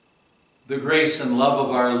The grace and love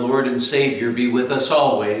of our Lord and Savior be with us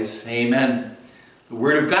always. Amen. The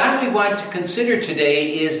Word of God we want to consider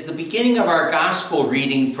today is the beginning of our Gospel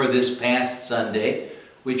reading for this past Sunday,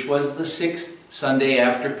 which was the 6th Sunday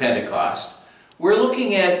after Pentecost. We're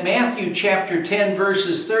looking at Matthew chapter 10,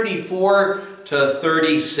 verses 34 to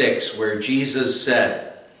 36, where Jesus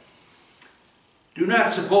said, "Do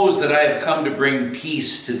not suppose that I have come to bring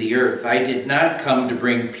peace to the earth. I did not come to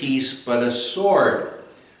bring peace, but a sword.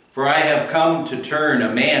 For I have come to turn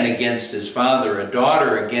a man against his father, a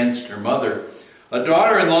daughter against her mother, a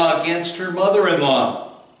daughter-in-law against her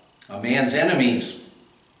mother-in-law. A man's enemies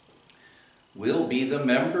will be the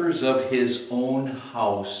members of his own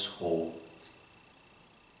household."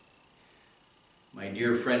 My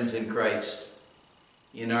dear friends in Christ,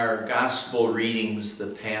 in our gospel readings the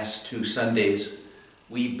past 2 Sundays,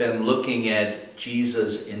 we've been looking at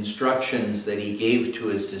Jesus' instructions that he gave to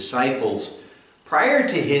his disciples prior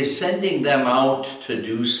to his sending them out to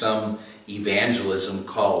do some evangelism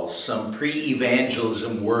calls, some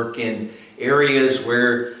pre-evangelism work in areas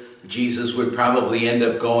where Jesus would probably end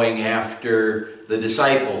up going after the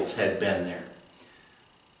disciples had been there.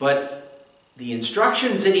 But the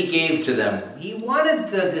instructions that he gave to them, he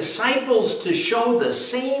wanted the disciples to show the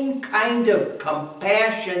same kind of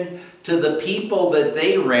compassion to the people that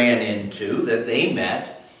they ran into, that they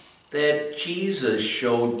met, that Jesus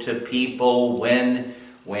showed to people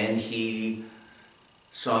when he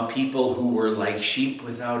saw people who were like sheep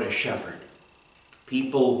without a shepherd,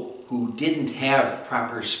 people who didn't have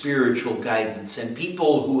proper spiritual guidance, and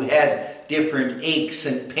people who had different aches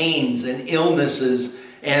and pains and illnesses.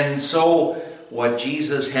 And so what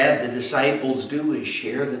Jesus had the disciples do is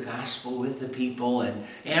share the gospel with the people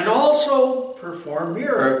and also perform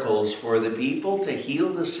miracles for the people to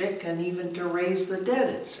heal the sick and even to raise the dead,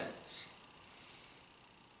 it says.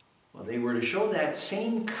 Well, they were to show that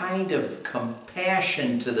same kind of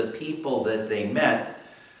compassion to the people that they met.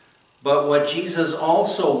 But what Jesus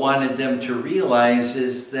also wanted them to realize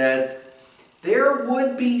is that there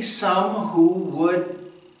would be some who would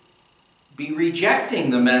be rejecting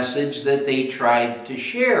the message that they tried to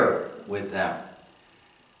share with them.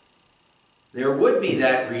 There would be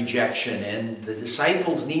that rejection, and the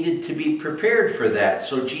disciples needed to be prepared for that.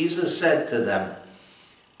 So Jesus said to them,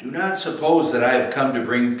 "Do not suppose that I have come to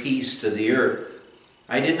bring peace to the earth.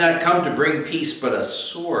 I did not come to bring peace, but a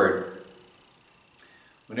sword."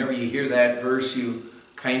 Whenever you hear that verse, you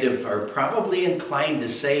kind of are probably inclined to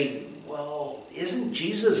say, well, isn't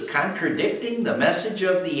Jesus contradicting the message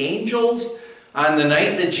of the angels on the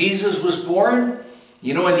night that Jesus was born?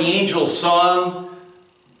 You know, in the angels' song,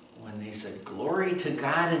 when they said, "Glory to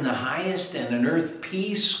God in the highest, and on earth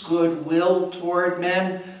peace, goodwill toward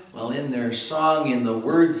men." Well, in their song, in the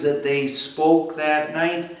words that they spoke that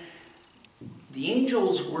night, the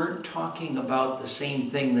angels weren't talking about the same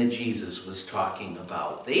thing that Jesus was talking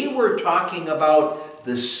about. They were talking about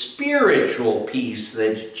the spiritual peace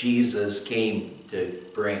that Jesus came to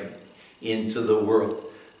bring into the world.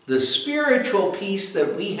 The spiritual peace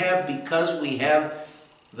that we have because we have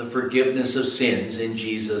the forgiveness of sins in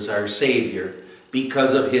Jesus our Savior,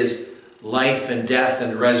 because of his life and death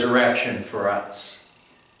and resurrection for us.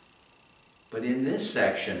 But in this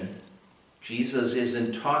section, Jesus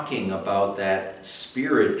isn't talking about that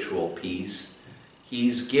spiritual peace.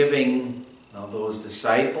 He's giving those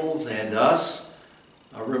disciples and us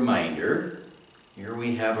a reminder. Here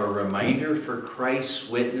we have a reminder for Christ's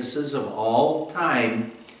witnesses of all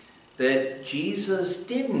time that Jesus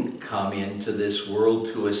didn't come into this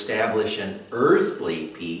world to establish an earthly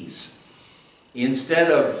peace.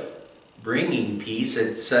 Instead of bringing peace,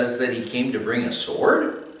 it says that he came to bring a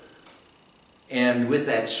sword. And with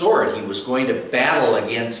that sword, he was going to battle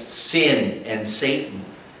against sin and Satan.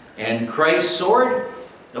 And Christ's sword,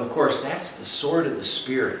 of course, that's the sword of the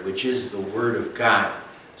Spirit, which is the Word of God.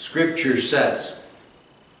 Scripture says,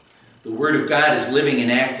 the Word of God is living and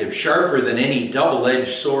active, sharper than any double-edged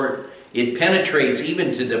sword. It penetrates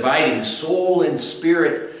even to dividing soul and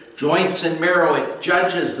spirit, joints and marrow. It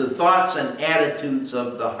judges the thoughts and attitudes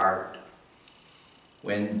of the heart.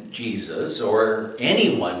 When Jesus or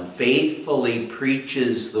anyone faithfully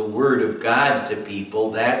preaches the Word of God to people,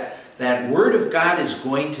 that Word of God is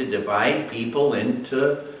going to divide people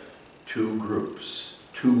into 2 groups,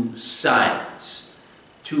 2 sides,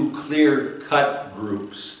 2 clear-cut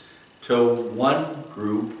groups. To one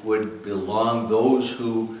group would belong those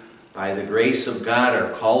who, by the grace of God, are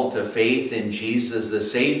called to faith in Jesus the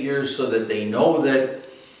Savior, so that they know that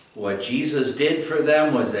what Jesus did for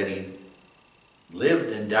them was that he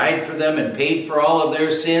lived and died for them and paid for all of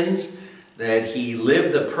their sins, that he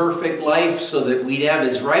lived the perfect life so that we'd have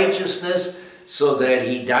his righteousness, so that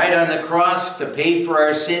he died on the cross to pay for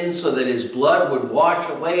our sins, so that his blood would wash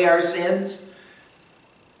away our sins,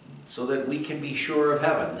 so that we can be sure of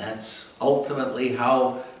heaven. That's ultimately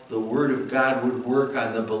how the Word of God would work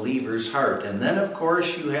on the believer's heart. And then, of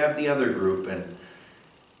course, you have the other group, and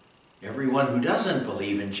everyone who doesn't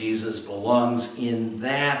believe in Jesus belongs in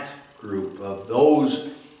that group of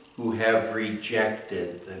those who have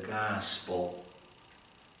rejected the gospel.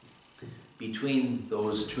 Between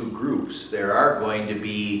those two groups, there are going to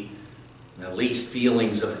be at least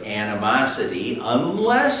feelings of animosity,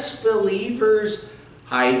 unless believers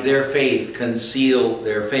hide their faith, conceal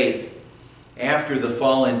their faith. After the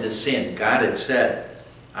fall into sin, God had said,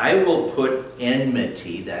 I will put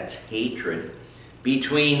enmity, that's hatred,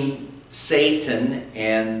 between Satan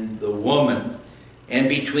and the woman, and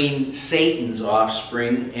between Satan's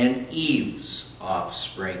offspring and Eve's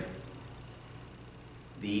offspring.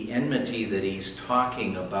 The enmity that he's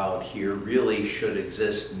talking about here really should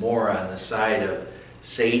exist more on the side of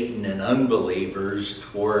Satan and unbelievers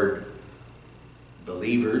toward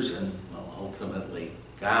believers and, well, ultimately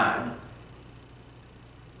God.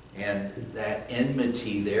 And that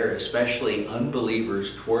enmity there, especially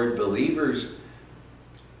unbelievers toward believers,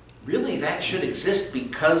 really that should exist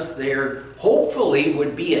because there hopefully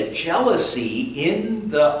would be a jealousy in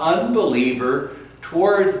the unbeliever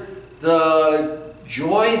toward the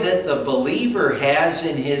joy that the believer has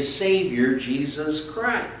in his Savior, Jesus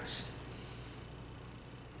Christ.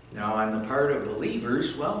 Now, on the part of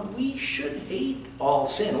believers, well, we should hate all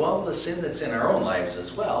sin. Well, the sin that's in our own lives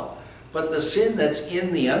as well, but the sin that's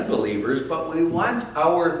in the unbelievers. But we want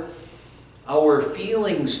our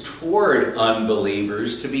feelings toward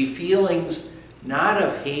unbelievers to be feelings not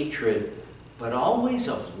of hatred, but always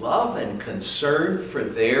of love and concern for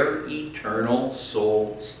their eternal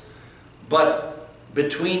souls. But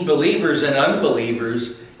between believers and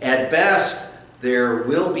unbelievers, at best, there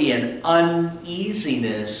will be an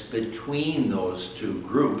uneasiness between those two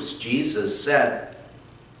groups. Jesus said,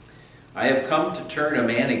 I have come to turn a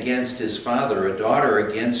man against his father, a daughter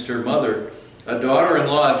against her mother, a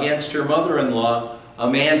daughter-in-law against her mother-in-law. A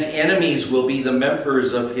man's enemies will be the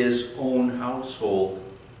members of his own household.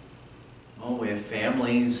 Oh, if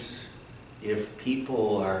families, if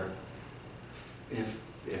people are, if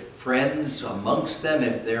friends amongst them,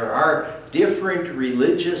 if there are different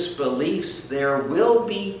religious beliefs, there will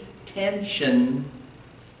be tension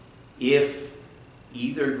if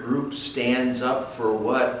either group stands up for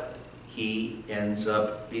what he ends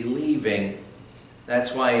up believing.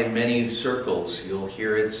 That's why in many circles you'll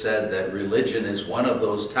hear it said that religion is one of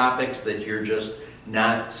those topics that you're just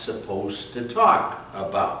not supposed to talk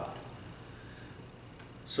about.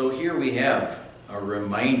 So here we have a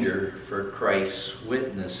reminder for Christ's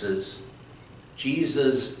witnesses.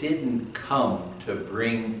 Jesus didn't come to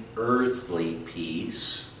bring earthly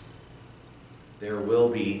peace. There will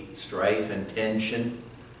be strife and tension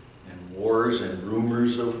and wars and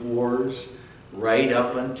rumors of wars right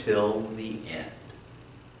up until the end.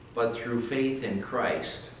 But through faith in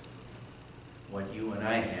Christ, what you and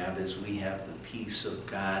I have is we have the peace of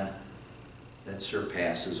God that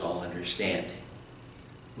surpasses all understanding.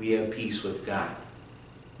 We have peace with God.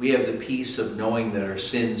 We have the peace of knowing that our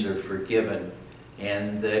sins are forgiven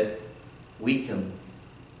and that we can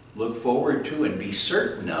look forward to and be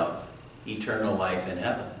certain of eternal life in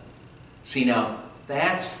heaven. See, now,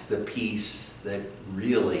 that's the peace that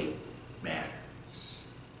really matters.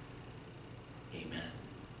 Amen.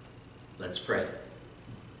 Let's pray.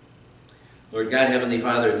 Lord God, Heavenly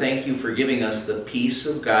Father, thank you for giving us the peace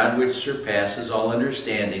of God which surpasses all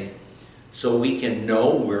understanding, so we can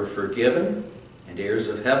know we're forgiven and heirs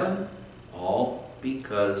of heaven, all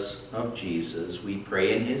because of Jesus. We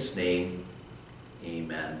pray in his name.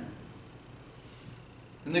 Amen.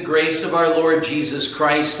 In the grace of our Lord Jesus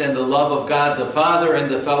Christ and the love of God the Father and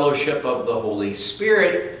the fellowship of the Holy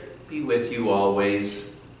Spirit be with you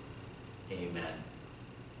always. Amen.